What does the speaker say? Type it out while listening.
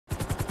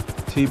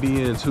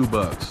TBN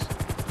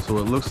 $2. So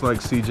it looks like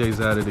CJ's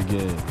at it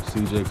again.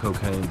 CJ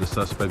Cocaine, the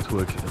suspect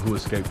who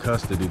escaped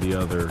custody the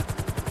other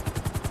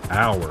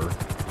hour,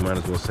 might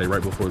as well say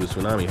right before the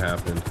tsunami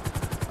happened.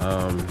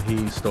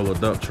 He stole a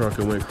dump truck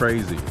and went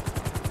crazy.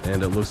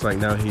 And it looks like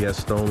now he has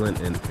stolen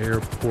an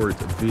airport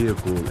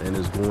vehicle and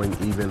is going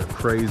even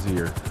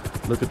crazier.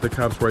 Look at the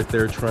cops right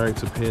there trying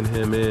to pin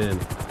him in.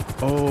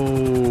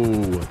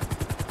 Oh,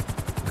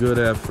 good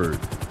effort.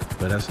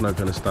 But that's not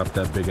going to stop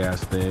that big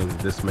ass thing.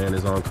 This man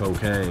is on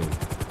cocaine.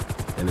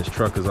 And his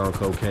truck is on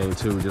cocaine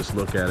too. Just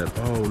look at it.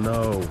 Oh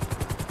no.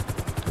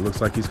 It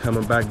looks like he's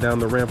coming back down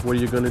the ramp. What are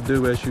you going to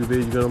do,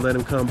 SUV? You going to let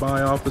him come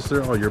by,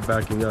 officer? Oh, you're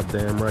backing up.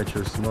 Damn right,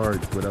 you're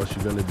smart. What else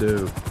you going to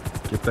do?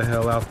 Get the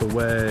hell out the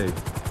way.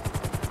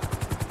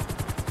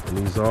 And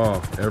he's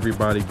off.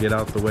 Everybody get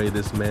out the way.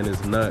 This man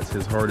is nuts.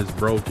 His heart is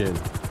broken.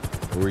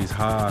 Or he's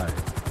high.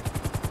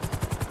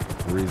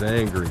 Or he's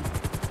angry.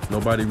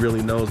 Nobody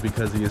really knows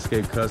because he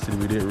escaped custody.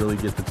 We didn't really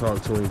get to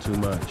talk to him too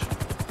much.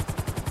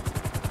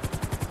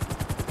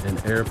 An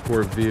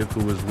airport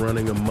vehicle was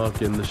running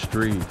amok in the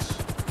streets.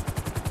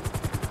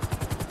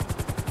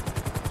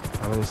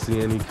 I don't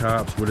see any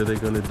cops. What are they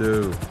going to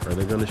do? Are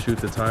they going to shoot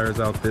the tires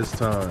out this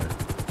time?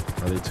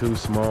 Are they too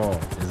small?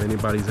 Is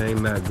anybody's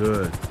aim that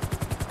good?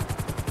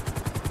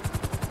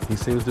 He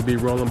seems to be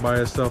rolling by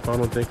himself. I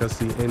don't think I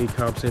see any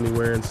cops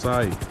anywhere in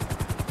sight.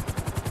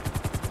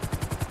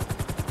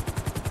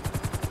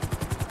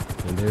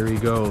 And there he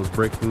goes,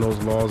 breaking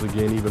those laws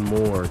again even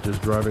more,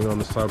 just driving on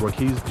the sidewalk.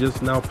 He's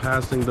just now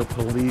passing the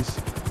police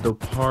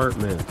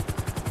department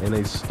in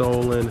a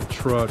stolen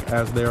truck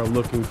as they are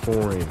looking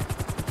for him.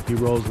 He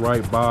rolls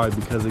right by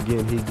because,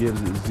 again, he gives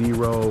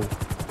 0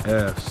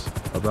 F's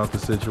about the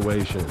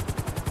situation.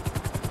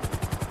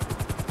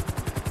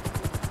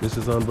 This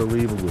is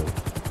unbelievable.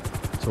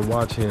 To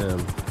watch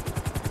him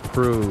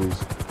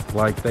cruise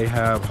like they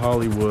have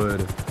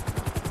Hollywood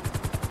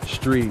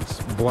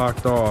streets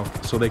blocked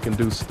off so they can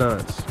do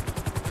stunts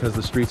because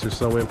the streets are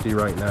so empty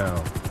right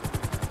now.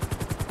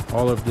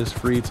 All of this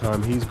free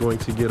time, he's going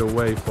to get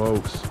away,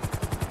 folks.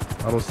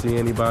 I don't see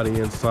anybody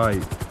in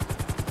sight.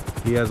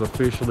 He has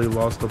officially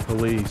lost the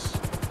police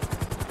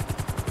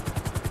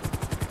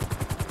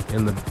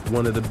in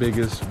one of the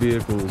biggest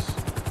vehicles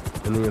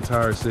in the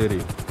entire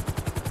city.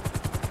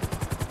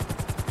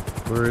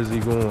 Where is he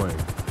going?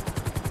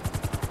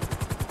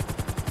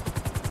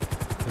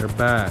 They're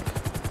back.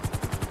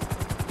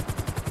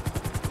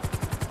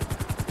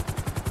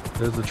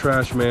 There's the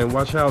trash man.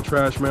 Watch out,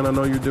 trash man. I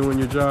know you're doing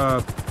your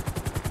job.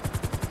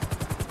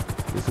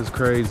 This is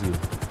crazy.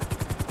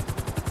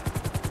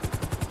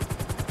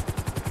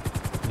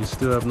 You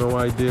still have no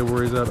idea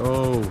where he's at.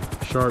 Oh,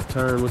 sharp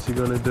turn. What's he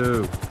gonna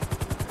do?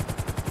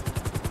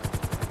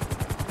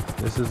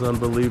 This is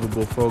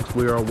unbelievable, folks.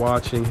 We are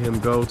watching him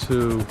go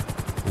to...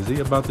 Is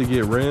he about to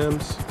get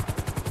rims?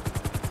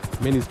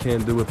 Minis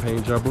can't do a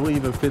paint job. Will he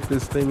even fit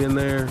this thing in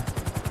there?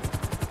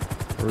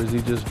 Or is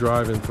he just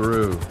driving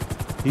through?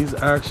 He's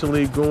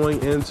actually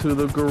going into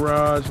the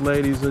garage,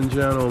 ladies and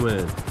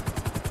gentlemen.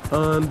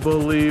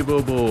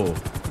 Unbelievable.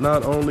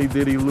 Not only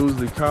did he lose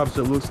the cops,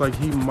 it looks like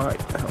he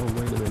might... Oh,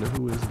 wait a minute.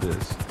 Who is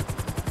this?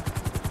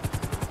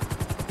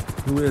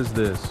 Who is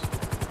this?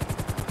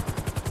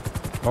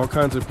 All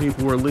kinds of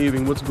people are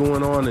leaving. What's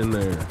going on in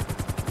there?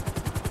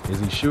 Is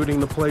he shooting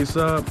the place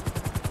up?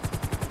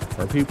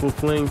 Are people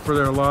fleeing for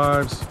their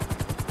lives?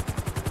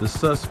 The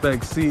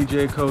suspect,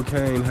 CJ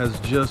Cocaine, has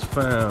just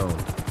found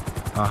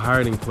a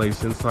hiding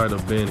place inside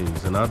of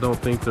Benny's, and I don't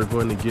think they're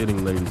going to get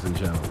him, ladies and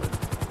gentlemen.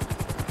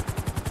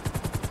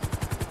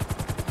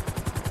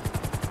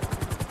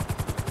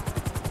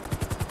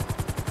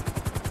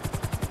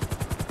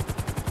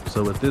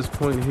 So at this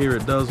point here,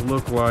 it does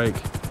look like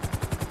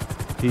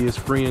he is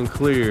free and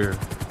clear,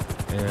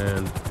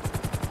 and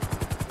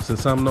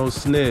since I'm no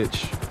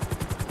snitch,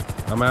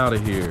 I'm out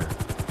of here.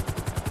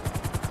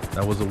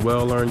 That was a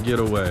well-earned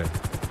getaway.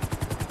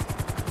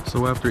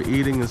 So after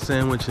eating a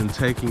sandwich and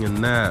taking a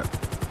nap,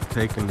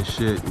 taking the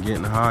shit and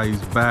getting high,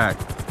 he's back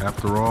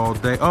after all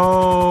day.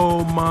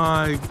 Oh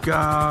my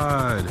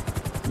God.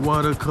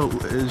 What a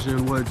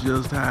collision. What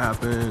just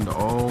happened?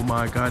 Oh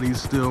my God,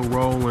 he's still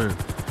rolling.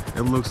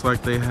 It looks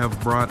like they have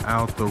brought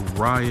out the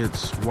riot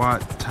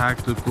SWAT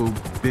tactical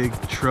big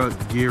truck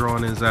gear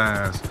on his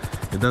ass.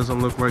 It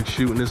doesn't look like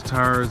shooting his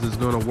tires is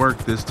going to work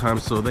this time,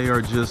 so they are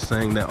just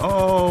saying that,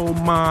 oh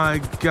my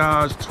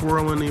gosh,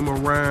 twirling him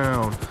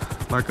around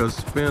like a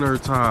spinner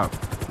top.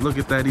 Look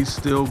at that, he's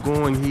still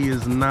going. He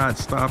is not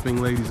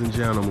stopping, ladies and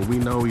gentlemen. We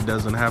know he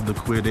doesn't have the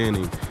quit in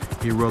him.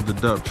 He rode the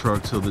dump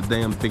truck till the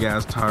damn big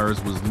ass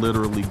tires was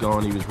literally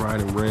gone. He was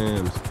riding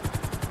rims.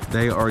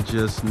 They are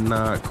just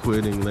not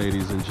quitting,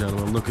 ladies and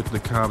gentlemen. Look at the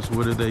cops.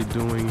 What are they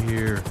doing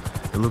here?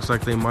 It looks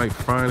like they might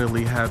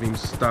finally have him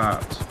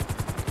stopped.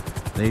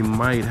 They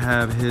might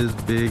have his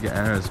big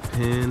ass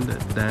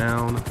pinned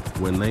down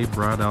when they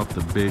brought out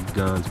the big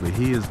guns, but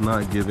he is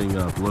not giving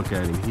up. Look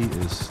at him. He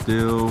is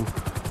still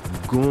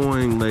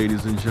going,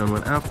 ladies and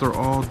gentlemen. After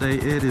all day,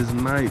 it is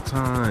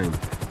nighttime.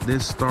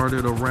 This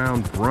started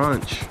around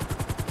brunch.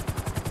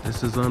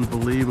 This is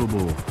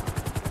unbelievable.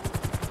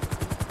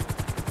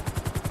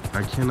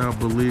 I cannot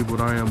believe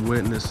what I am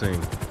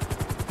witnessing.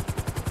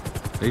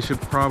 They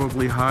should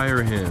probably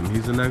hire him.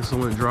 He's an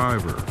excellent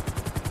driver.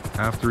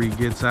 After he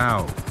gets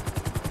out,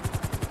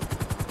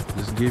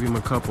 just give him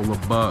a couple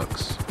of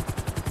bucks.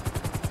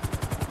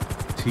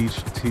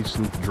 Teach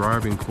some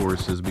driving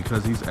courses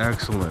because he's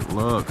excellent.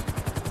 Look,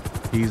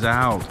 he's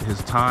out.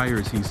 His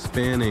tires, he's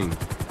spinning.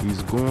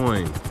 He's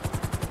going.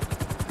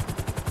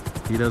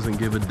 He doesn't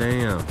give a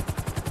damn.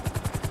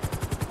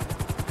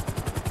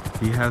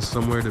 He has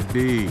somewhere to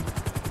be.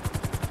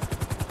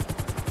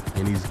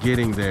 And he's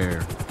getting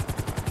there.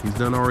 He's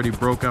done already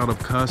broke out of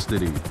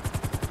custody.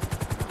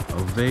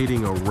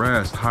 Evading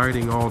arrest,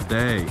 hiding all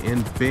day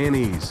in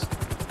Benny's.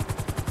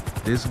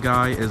 This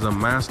guy is a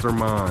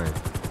mastermind.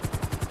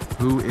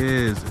 Who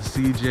is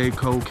CJ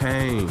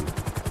Cocaine?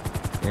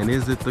 And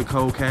is it the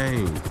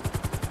cocaine?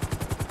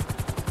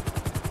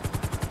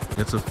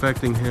 It's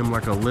affecting him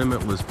like a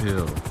limitless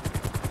pill.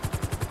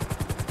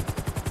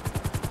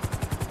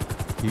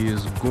 He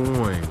is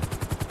going.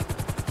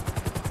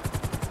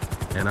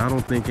 And I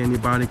don't think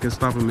anybody can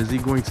stop him. Is he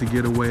going to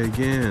get away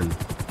again?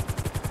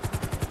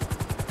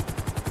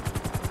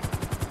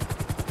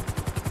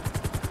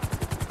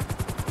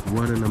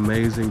 What an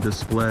amazing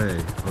display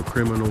of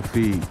criminal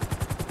feat.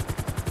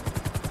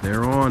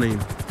 They're on him.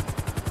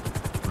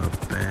 A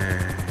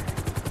bang.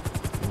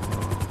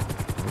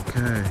 Whoa.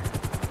 Okay.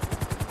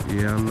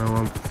 Yeah, I know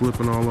I'm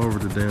flipping all over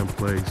the damn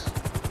place.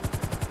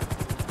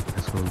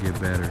 It's gonna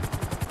get better.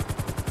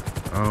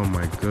 Oh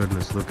my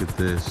goodness, look at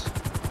this.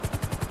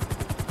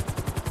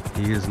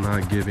 He is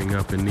not giving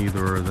up, and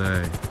neither are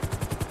they.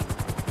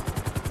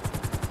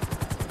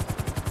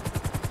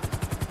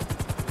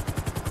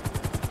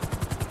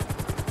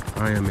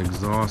 I am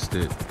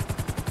exhausted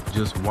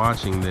just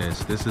watching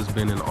this. This has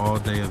been an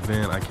all-day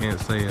event. I can't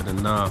say it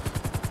enough.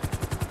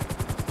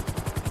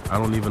 I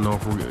don't even know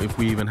if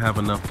we even have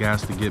enough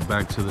gas to get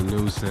back to the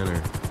news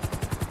center.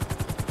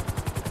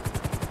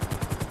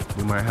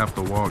 We might have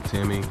to walk,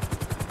 Timmy.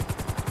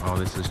 Oh,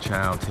 this is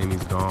Child.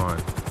 Timmy's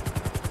gone.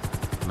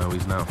 No,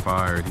 he's not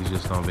fired. He's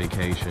just on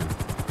vacation.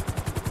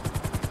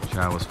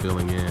 Child was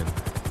filling in.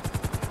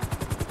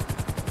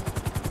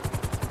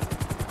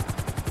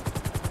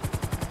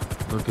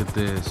 Look at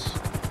this.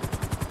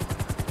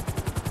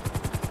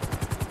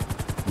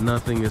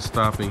 Nothing is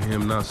stopping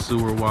him. Not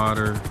sewer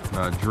water,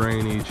 not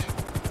drainage,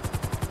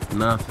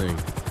 nothing.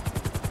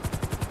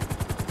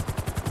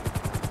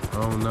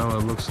 Oh no,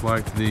 it looks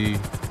like the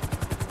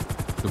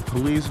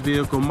police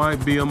vehicle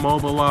might be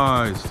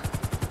immobilized.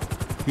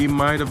 He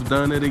might have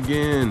done it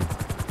again.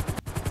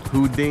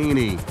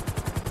 Houdini.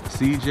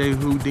 CJ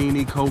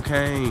Houdini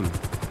Cocaine.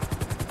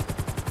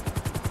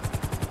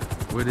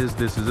 What is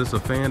this? Is this a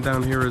fan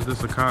down here or is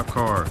this a cop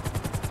car?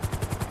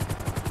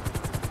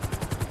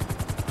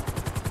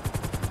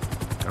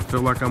 I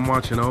feel like I'm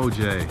watching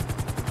OJ.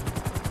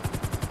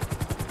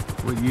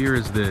 What year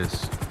is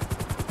this?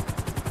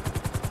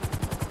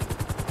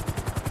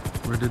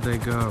 Where did they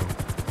go?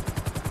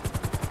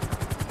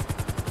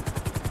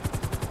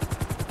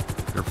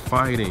 They're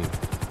fighting.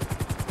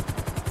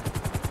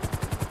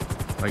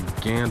 Like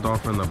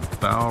Gandalf and the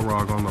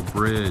Balrog on the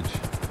bridge.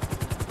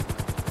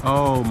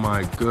 Oh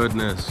my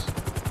goodness.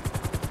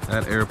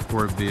 That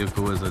airport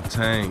vehicle is a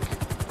tank.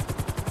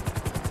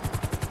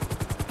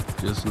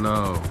 Just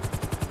know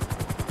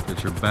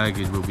that your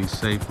baggage will be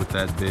safe with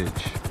that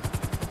bitch.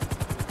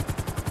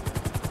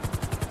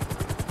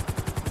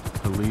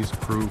 Police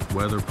proof,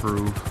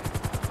 weatherproof,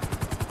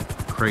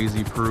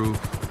 crazy proof.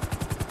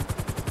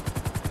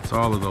 It's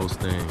all of those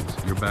things.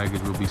 Your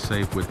baggage will be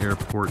safe with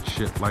airport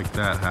shit like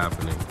that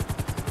happening.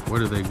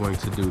 What are they going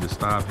to do to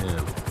stop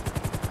him?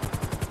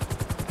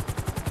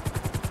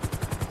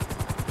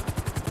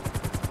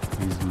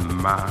 He's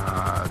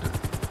mad.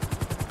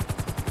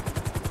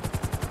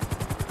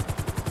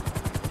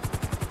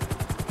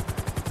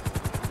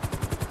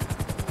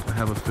 I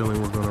have a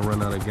feeling we're going to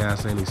run out of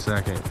gas any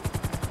second.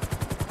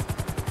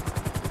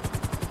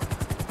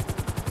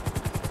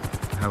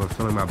 I have a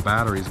feeling my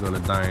battery's going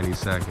to die any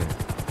second.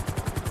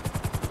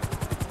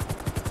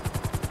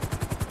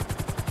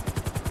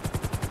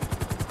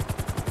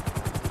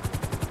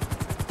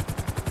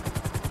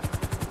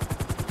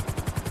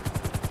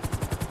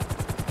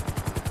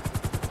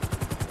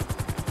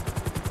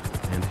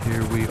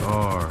 Here we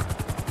are,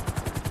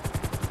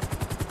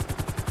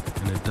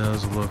 and it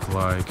does look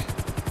like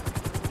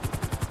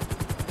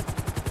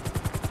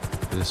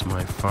this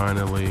might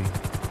finally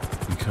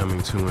be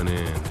coming to an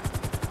end.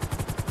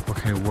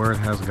 Okay, word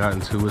has gotten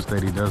to us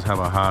that he does have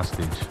a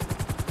hostage.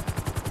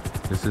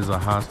 This is a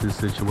hostage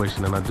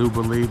situation, and I do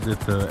believe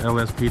that the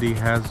LSPD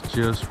has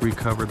just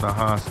recovered the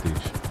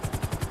hostage.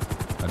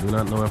 I do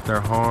not know if they're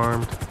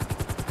harmed.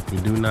 We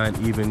do not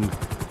even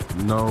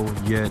know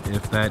yet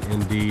if that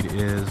indeed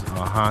is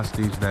a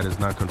hostage. That is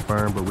not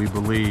confirmed, but we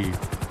believe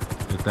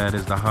that that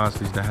is the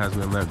hostage that has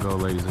been let go,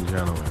 ladies and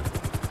gentlemen.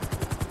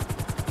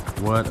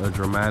 What a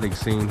dramatic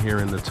scene here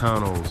in the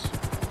tunnels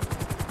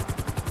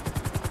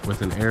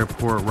with an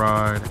airport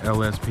ride,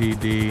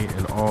 LSPD,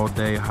 an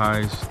all-day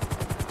heist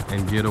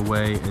and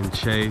getaway and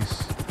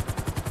chase.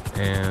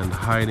 and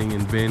hiding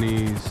in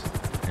bennies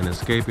and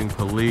escaping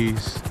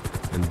police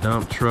and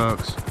dump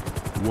trucks.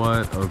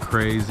 What a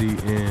crazy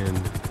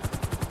end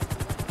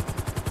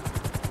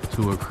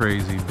to a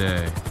crazy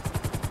day.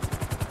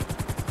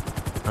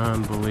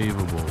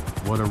 Unbelievable.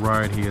 What a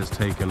ride he has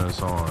taken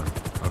us on.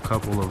 A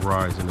couple of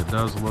rides, and it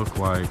does look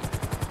like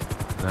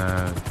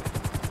that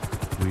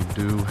we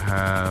do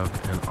have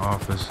an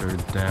officer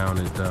down.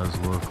 It does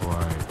look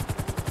like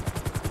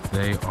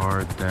they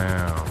are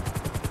down.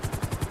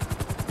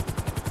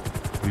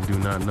 We do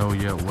not know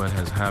yet what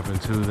has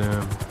happened to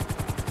them.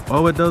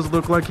 Oh, it does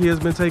look like he has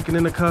been taken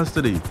into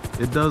custody.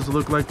 It does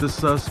look like the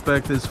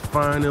suspect has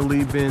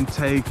finally been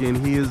taken.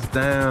 He is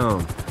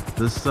down.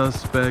 The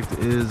suspect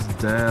is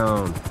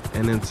down.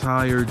 An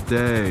entire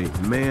day.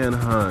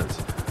 Manhunts.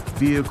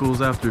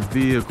 Vehicles after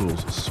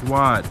vehicles.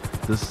 SWAT.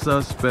 The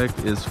suspect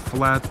is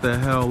flat the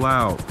hell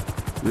out.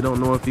 We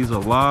don't know if he's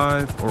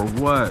alive or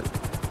what.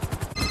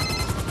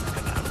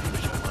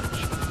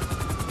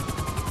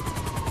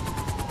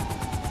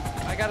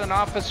 I got an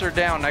officer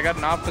down.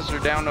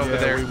 Over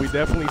there. We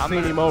definitely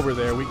seen him over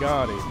there. We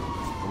got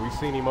him. We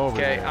seen him over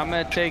there. Okay, I'm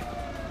gonna take.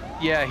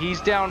 Yeah,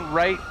 he's down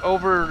right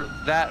over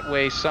that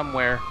way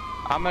somewhere.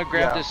 I'm gonna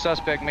grab this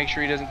suspect. Make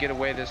sure he doesn't get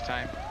away this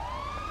time.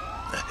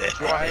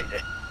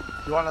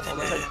 You want us to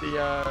take the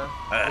officer?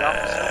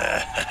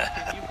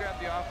 Can you grab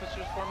the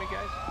officers for me,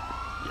 guys?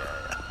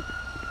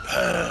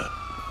 Yeah.